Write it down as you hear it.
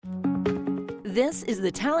This is the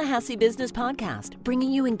Tallahassee Business Podcast, bringing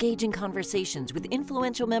you engaging conversations with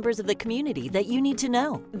influential members of the community that you need to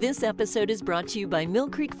know. This episode is brought to you by Mill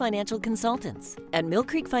Creek Financial Consultants. At Mill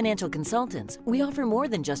Creek Financial Consultants, we offer more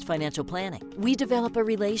than just financial planning. We develop a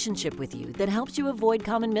relationship with you that helps you avoid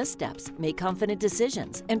common missteps, make confident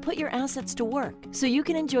decisions, and put your assets to work so you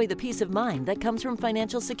can enjoy the peace of mind that comes from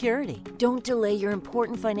financial security. Don't delay your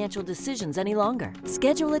important financial decisions any longer.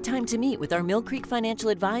 Schedule a time to meet with our Mill Creek Financial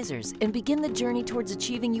Advisors and begin the journey towards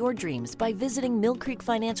achieving your dreams by visiting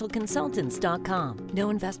millcreekfinancialconsultants.com.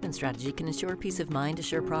 No investment strategy can ensure peace of mind,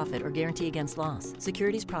 assure profit, or guarantee against loss.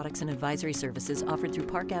 Securities, products, and advisory services offered through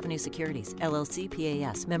Park Avenue Securities, LLC,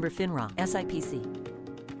 PAS, member FINRA, SIPC.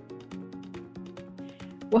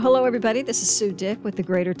 Well, hello, everybody. This is Sue Dick with the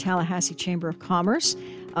Greater Tallahassee Chamber of Commerce.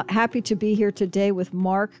 Happy to be here today with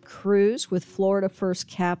Mark Kruse with Florida First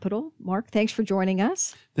Capital. Mark, thanks for joining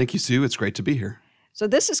us. Thank you, Sue. It's great to be here. So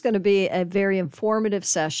this is going to be a very informative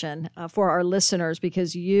session for our listeners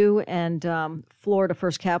because you and Florida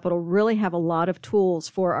First Capital really have a lot of tools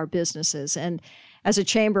for our businesses. And as a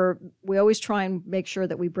chamber, we always try and make sure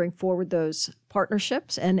that we bring forward those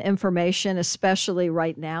partnerships and information, especially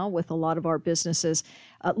right now with a lot of our businesses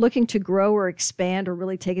looking to grow or expand or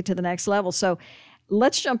really take it to the next level. So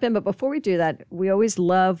let's jump in. But before we do that, we always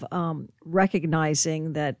love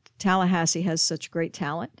recognizing that Tallahassee has such great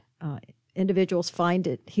talent. Individuals find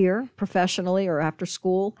it here professionally or after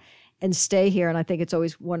school and stay here. And I think it's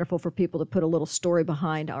always wonderful for people to put a little story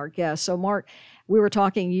behind our guests. So, Mark, we were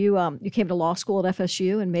talking, you came to law school at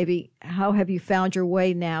FSU, and maybe how have you found your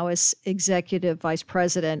way now as Executive Vice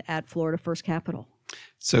President at Florida First Capital?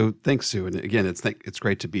 So thanks, Sue. And again, it's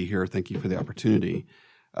great to be here. Thank you for the opportunity.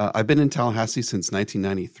 I've been in Tallahassee since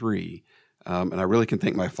 1993, and I really can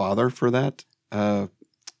thank my father for that. And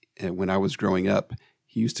when I was growing up,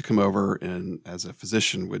 he used to come over and, as a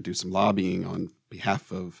physician, would do some lobbying on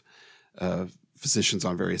behalf of physicians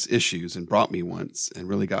on various issues and brought me once and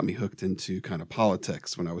really got me hooked into kind of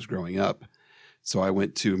politics when I was growing up. So I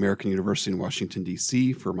went to American University in Washington,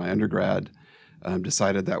 D.C. for my undergrad,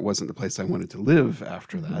 decided that wasn't the place I wanted to live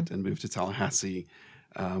after that, and moved to Tallahassee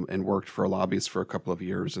and worked for a lobbyist for a couple of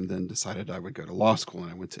years, and then decided I would go to law school.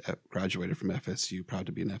 And I graduated from FSU, proud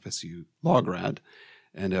to be an FSU law grad,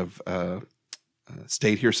 and have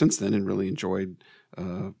stayed here since then and really enjoyed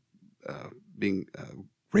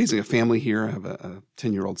raising a family here. I have a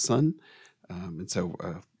 10-year-old son, and so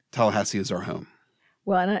Tallahassee is our home.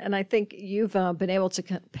 Well, and I think you've been able to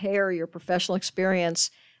compare your professional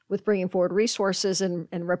experience with bringing forward resources and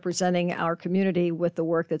representing our community with the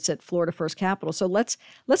work that's at Florida First Capital. So let's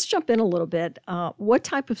jump in a little bit. What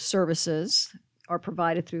type of services are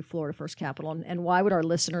provided through Florida First Capital, and why would our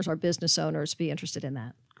listeners, our business owners, be interested in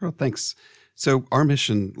that? Girl, thanks. So our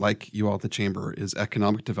mission, like you all at the Chamber, is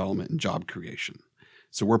economic development and job creation.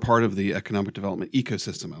 So we're part of the economic development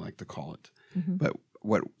ecosystem, I like to call it. Mm-hmm. But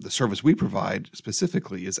what the service we provide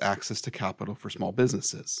specifically is access to capital for small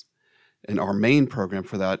businesses. And our main program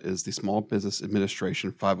for that is the Small Business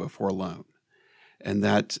Administration 504 loan. And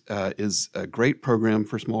that is a great program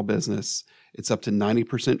for small business. It's up to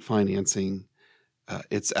 90% financing.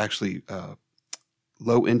 It's actually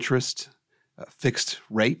low interest, fixed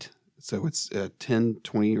rate. So it's 10,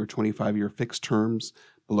 20, or 25-year fixed terms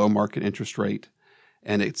below market interest rate,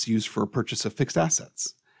 and it's used for purchase of fixed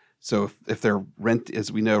assets. So if they're rent,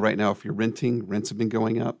 as we know right now, if you're renting, rents have been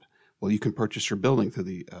going up, well, you can purchase your building through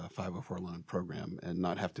the 504 loan program and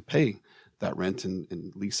not have to pay that rent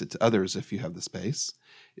and lease it to others if you have the space.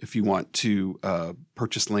 If you want to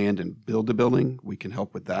purchase land and build a building, we can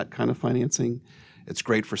help with that kind of financing. It's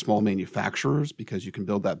great for small manufacturers because you can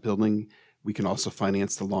build that building. We can also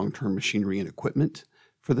finance the long-term machinery and equipment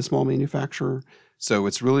for the small manufacturer. So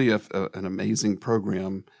it's really an amazing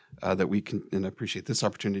program that we can, and I appreciate this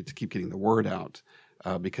opportunity to keep getting the word out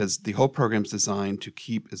because the whole program is designed to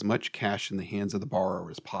keep as much cash in the hands of the borrower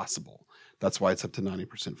as possible. That's why it's up to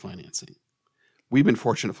 90% financing. We've been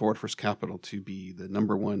fortunate at Florida First Capital to be the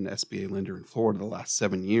number one SBA lender in Florida the last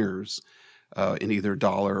 7 years. In either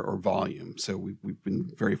dollar or volume. So we've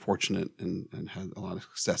been very fortunate and had a lot of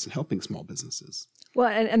success in helping small businesses. Well,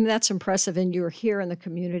 and that's impressive. And you're here in the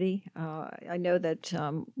community. I know that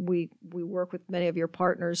we work with many of your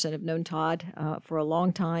partners and have known Todd for a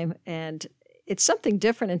long time. And it's something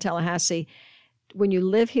different in Tallahassee when you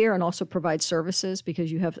live here and also provide services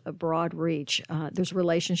because you have a broad reach. There's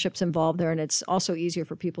relationships involved there, and it's also easier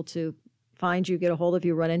for people to find you, get a hold of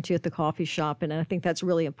you, run into you at the coffee shop. And I think that's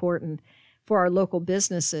really important for our local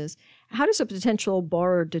businesses. How does a potential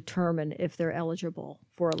borrower determine if they're eligible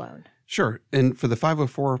for a loan? Sure. And for the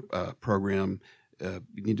 504 program,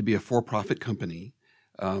 you need to be a for-profit company.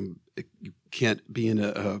 You can't be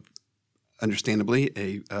in understandably,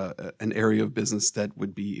 an area of business that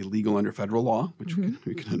would be illegal under federal law, which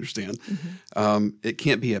we can understand. It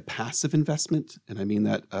can't be a passive investment, and I mean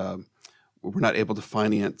that we're not able to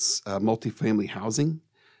finance multifamily housing.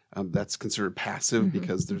 That's considered passive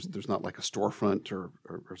because there's not like a storefront or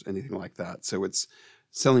anything like that. So it's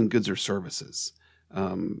selling goods or services.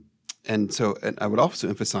 And I would also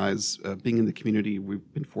emphasize being in the community,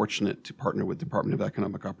 we've been fortunate to partner with Department of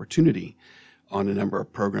Economic Opportunity on a number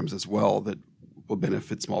of programs as well that will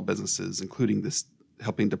benefit small businesses, including this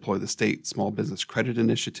helping deploy the state small business credit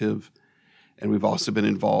initiative. And we've also been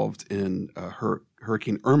involved in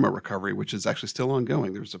Hurricane Irma recovery, which is actually still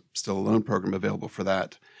ongoing. There's still a loan program available for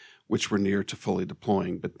that, which we're near to fully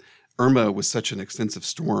deploying. But Irma was such an extensive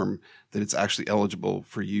storm that it's actually eligible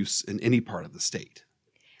for use in any part of the state.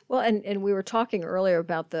 Well, and we were talking earlier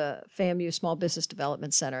about the FAMU Small Business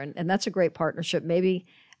Development Center, and that's a great partnership. Maybe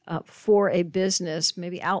for a business,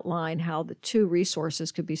 maybe outline how the two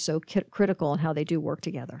resources could be so critical and how they do work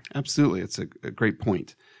together. Absolutely. It's a great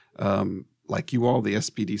point. Like you all, the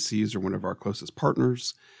SBDCs are one of our closest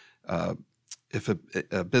partners. If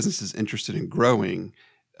a business is interested in growing,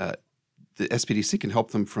 the SBDC can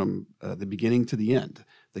help them from the beginning to the end.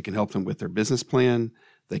 They can help them with their business plan.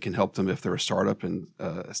 They can help them if they're a startup in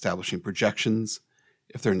establishing projections.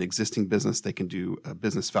 If they're an existing business, they can do a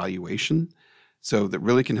business valuation. So that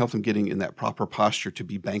really can help them getting in that proper posture to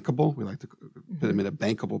be bankable. We like to put them in a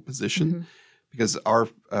bankable position because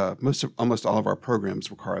almost all of our programs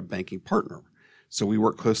require a banking partner. So we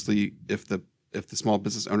work closely if the small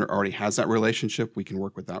business owner already has that relationship, we can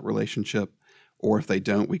work with that relationship. Or if they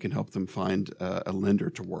don't, we can help them find a lender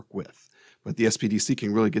to work with. But the SBDC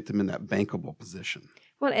can really get them in that bankable position.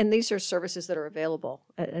 Well, and these are services that are available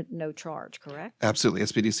at no charge, correct? Absolutely.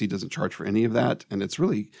 SBDC doesn't charge for any of that, and it's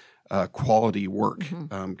really quality work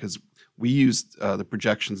because we use the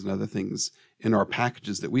projections and other things in our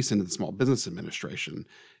packages that we send to the Small Business Administration,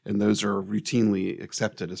 and those are routinely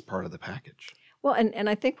accepted as part of the package. Well, and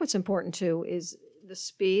I think what's important, too, is the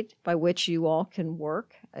speed by which you all can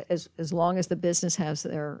work as long as the business has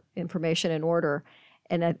their information in order,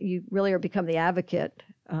 and that you really are become the advocate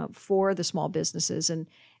for the small businesses, and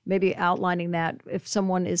maybe outlining that if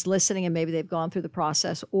someone is listening and maybe they've gone through the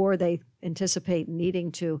process or they anticipate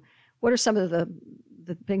needing to, what are some of the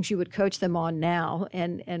things you would coach them on now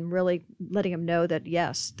and really letting them know that,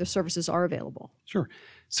 yes, the services are available? Sure.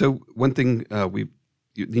 So one thing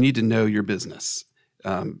you need to know your business.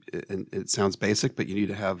 And it sounds basic, but you need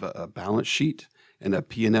to have a balance sheet and a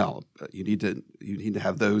P&L. You need to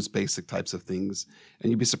have those basic types of things.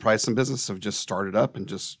 And you'd be surprised some businesses have just started up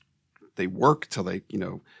and they work till they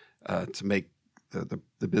to make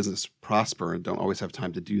the business prosper and don't always have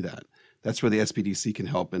time to do that. That's where the SBDC can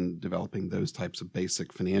help in developing those types of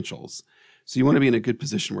basic financials. So you want to be in a good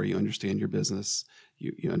position where you understand your business,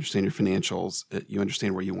 you understand your financials, you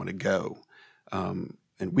understand where you want to go. And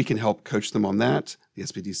we can help coach them on that, the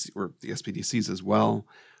SBDC or the SBDCs as well.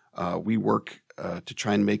 We work to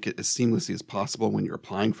try and make it as seamlessly as possible when you're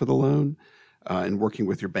applying for the loan and working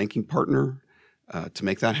with your banking partner to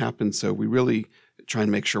make that happen. So we really try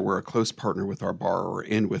and make sure we're a close partner with our borrower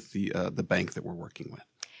and with the bank that we're working with.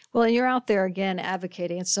 Well, and you're out there, again,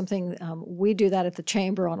 advocating. It's something we do that at the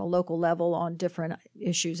Chamber on a local level on different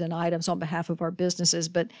issues and items on behalf of our businesses.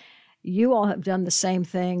 But you all have done the same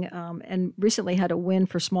thing and recently had a win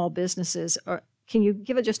for small businesses. Can you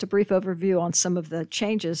give just a brief overview on some of the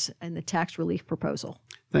changes in the tax relief proposal?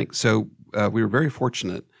 Thanks. So we were very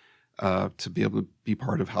fortunate to be able to be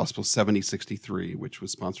part of House Bill 7063, which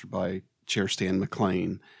was sponsored by Chair Stan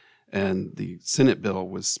McLean, and the Senate bill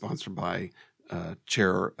was sponsored by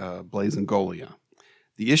Chair Blaise Ngolia.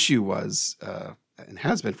 The issue was, and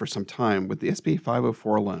has been for some time, with the SB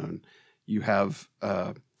 504 loan, you have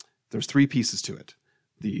there's three pieces to it.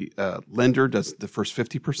 The lender does the first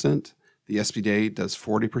 50%, the SBA does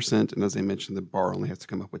 40%, and as I mentioned, the borrower only has to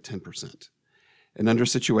come up with 10%. And under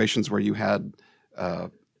situations where you had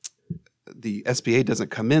the SBA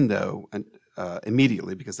doesn't come in, though,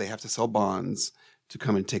 immediately because they have to sell bonds to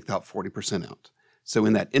come and take that 40% out. So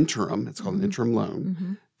in that interim, it's called an interim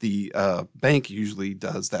loan, the bank usually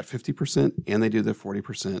does that 50% and they do the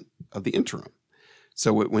 40% of the interim.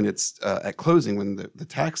 So when it's at closing, when the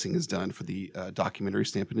taxing is done for the documentary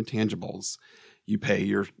stamp and intangibles, you pay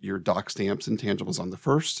your doc stamps and intangibles on the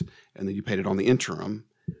first, and then you paid it on the interim.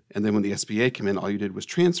 And then when the SBA came in, all you did was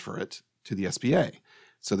transfer it to the SBA.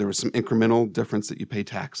 So there was some incremental difference that you pay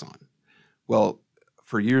tax on. Well,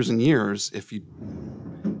 for years and years, if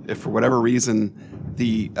for whatever reason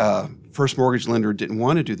the first mortgage lender didn't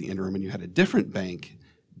want to do the interim and you had a different bank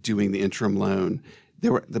doing the interim loan,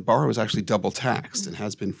 the borrower was actually double taxed and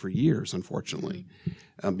has been for years, unfortunately,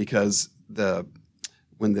 because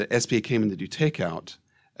when the SBA came in to do takeout,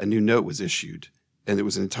 a new note was issued, and it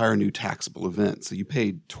was an entire new taxable event. So you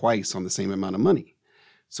paid twice on the same amount of money.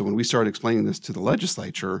 So when we started explaining this to the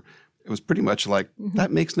legislature, it was pretty much like,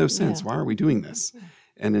 that makes no sense. Yeah. Why are we doing this?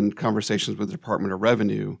 And in conversations with the Department of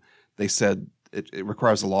Revenue, they said it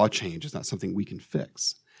requires a law change. It's not something we can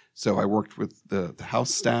fix. So I worked with the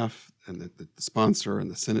House staff and the sponsor and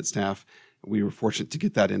the Senate staff. We were fortunate to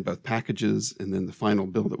get that in both packages, and then the final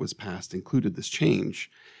bill that was passed included this change.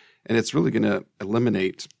 And it's really going to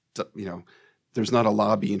eliminate, there's not a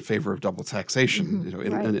lobby in favor of double taxation.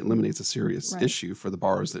 And it eliminates a serious issue for the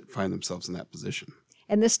borrowers that find themselves in that position.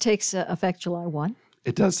 And this takes effect July 1?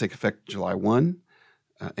 It does take effect July 1,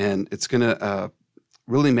 and it's going to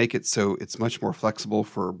really make it so it's much more flexible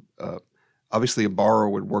for obviously, a borrower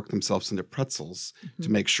would work themselves into pretzels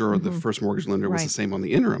to make sure the first mortgage lender was the same on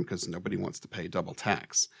the interim, because nobody wants to pay double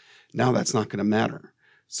tax. Now that's not going to matter.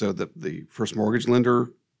 So the first mortgage lender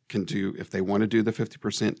can do, if they want to do the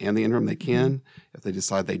 50% and the interim, they can. If they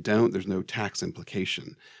decide they don't, there's no tax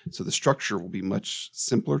implication. So the structure will be much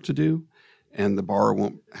simpler to do, and the borrower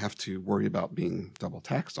won't have to worry about being double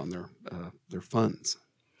taxed on their funds.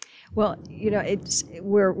 Well,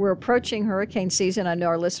 we're approaching hurricane season. I know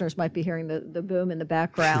our listeners might be hearing the boom in the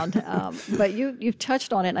background, but you've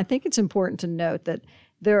touched on it, and I think it's important to note that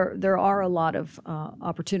there are a lot of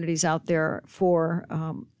opportunities out there for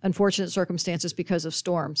unfortunate circumstances because of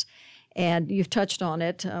storms. And you've touched on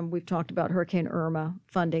it. We've talked about Hurricane Irma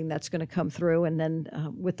funding that's going to come through, and then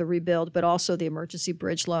with the rebuild, but also the emergency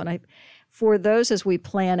bridge loan. For those as we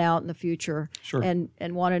plan out in the future and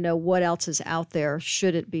want to know what else is out there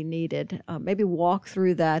should it be needed, maybe walk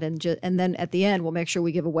through that, and then at the end we'll make sure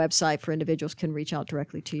we give a website for individuals can reach out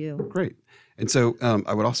directly to you. Great. And so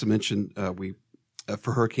I would also mention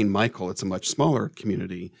for Hurricane Michael, it's a much smaller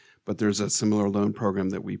community, but there's a similar loan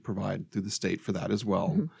program that we provide through the state for that as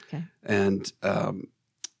well. Okay. And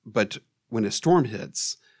but when a storm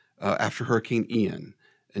hits after Hurricane Ian,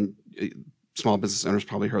 and small business owners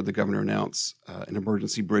probably heard the governor announce an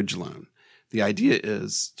emergency bridge loan. The idea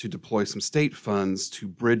is to deploy some state funds to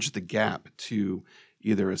bridge the gap to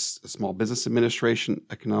either a small business administration,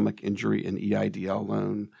 economic injury and EIDL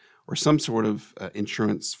loan, or some sort of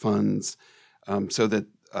insurance funds, so that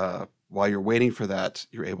while you're waiting for that,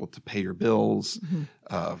 you're able to pay your bills,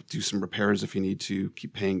 do some repairs if you need to,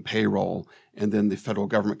 keep paying payroll, and then the federal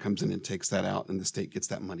government comes in and takes that out, and the state gets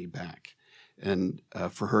that money back. And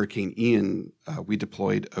for Hurricane Ian, we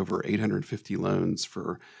deployed over 850 loans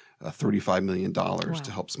for $35 million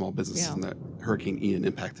to help small businesses in the Hurricane Ian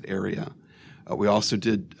impacted area. We also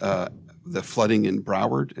did the flooding in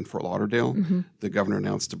Broward and Fort Lauderdale. The governor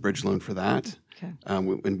announced a bridge loan for that. Okay.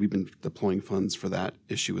 And we've been deploying funds for that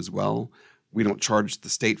issue as well. We don't charge the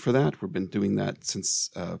state for that. We've been doing that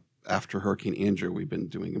since after Hurricane Andrew. We've been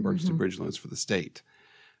doing emergency bridge loans for the state.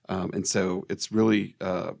 And so it's really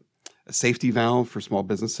a safety valve for small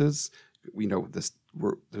businesses. We know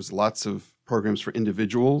there's lots of programs for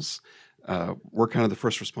individuals. We're kind of the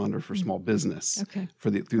first responder for small business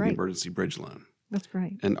through the emergency bridge loan. That's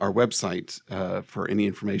great. And our website for any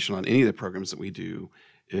information on any of the programs that we do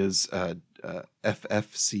is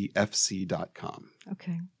ffcfc.com.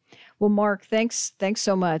 Okay. Well, Mark, thanks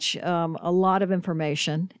so much. A lot of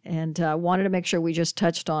information, and wanted to make sure we just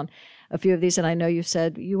touched on a few of these. And I know you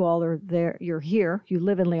said you all are there. You're here. You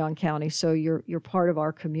live in Leon County, so you're part of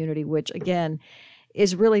our community, which again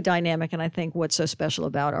is really dynamic. And I think what's so special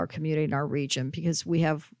about our community and our region, because we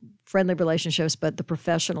have friendly relationships, but the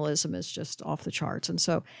professionalism is just off the charts. And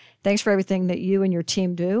so thanks for everything that you and your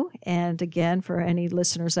team do. And again, for any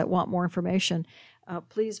listeners that want more information,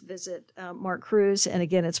 please visit Mark Kruse. And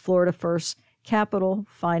again, it's Florida First Capital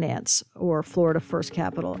Finance, or Florida First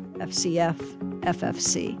Capital FCF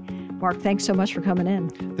FFC. Mark, thanks so much for coming in.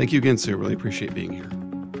 Thank you again, Sue. Really appreciate being here.